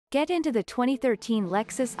Get into the 2013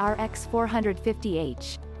 Lexus RX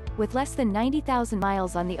 450h. With less than 90,000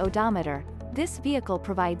 miles on the odometer, this vehicle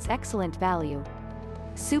provides excellent value.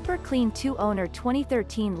 Super clean two-owner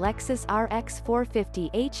 2013 Lexus RX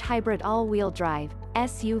 450h hybrid all-wheel drive,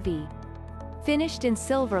 SUV. Finished in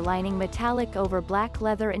silver lining metallic over black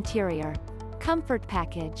leather interior. Comfort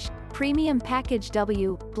package. Premium package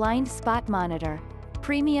W, blind spot monitor.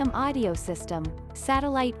 Premium audio system,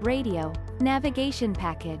 satellite radio, navigation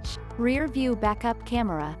package, rear view backup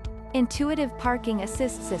camera, intuitive parking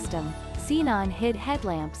assist system, xenon HID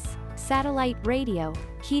headlamps, satellite radio,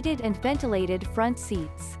 heated and ventilated front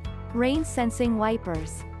seats, rain sensing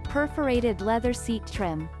wipers, perforated leather seat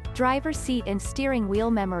trim, driver seat and steering wheel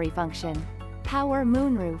memory function, power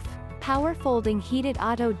moonroof, power folding heated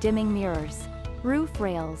auto dimming mirrors, roof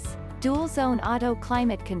rails, dual zone auto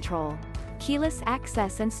climate control, keyless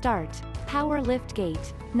access and start, power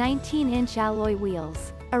liftgate, 19-inch alloy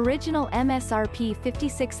wheels, original MSRP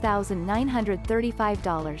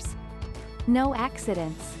 $56,935. No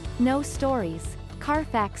accidents, no stories,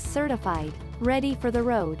 Carfax certified, ready for the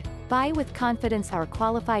road. Buy with confidence. Our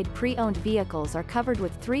qualified pre-owned vehicles are covered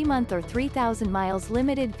with 3-month or 3,000 miles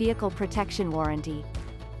limited vehicle protection warranty.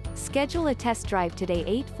 Schedule a test drive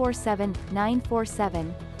today.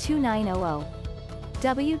 847-947-2900.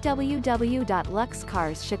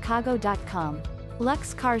 www.luxcarschicago.com.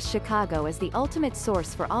 Lux Cars Chicago is the ultimate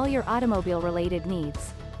source for all your automobile-related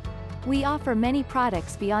needs. We offer many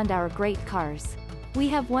products beyond our great cars. We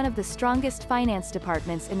have one of the strongest finance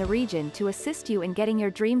departments in the region to assist you in getting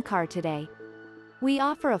your dream car today. We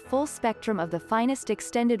offer a full spectrum of the finest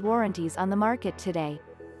extended warranties on the market today.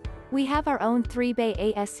 We have our own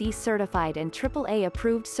 3-bay ASE certified and AAA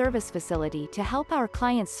approved service facility to help our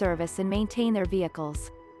clients service and maintain their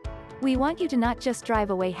vehicles. We want you to not just drive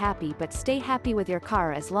away happy but stay happy with your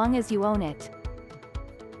car as long as you own it.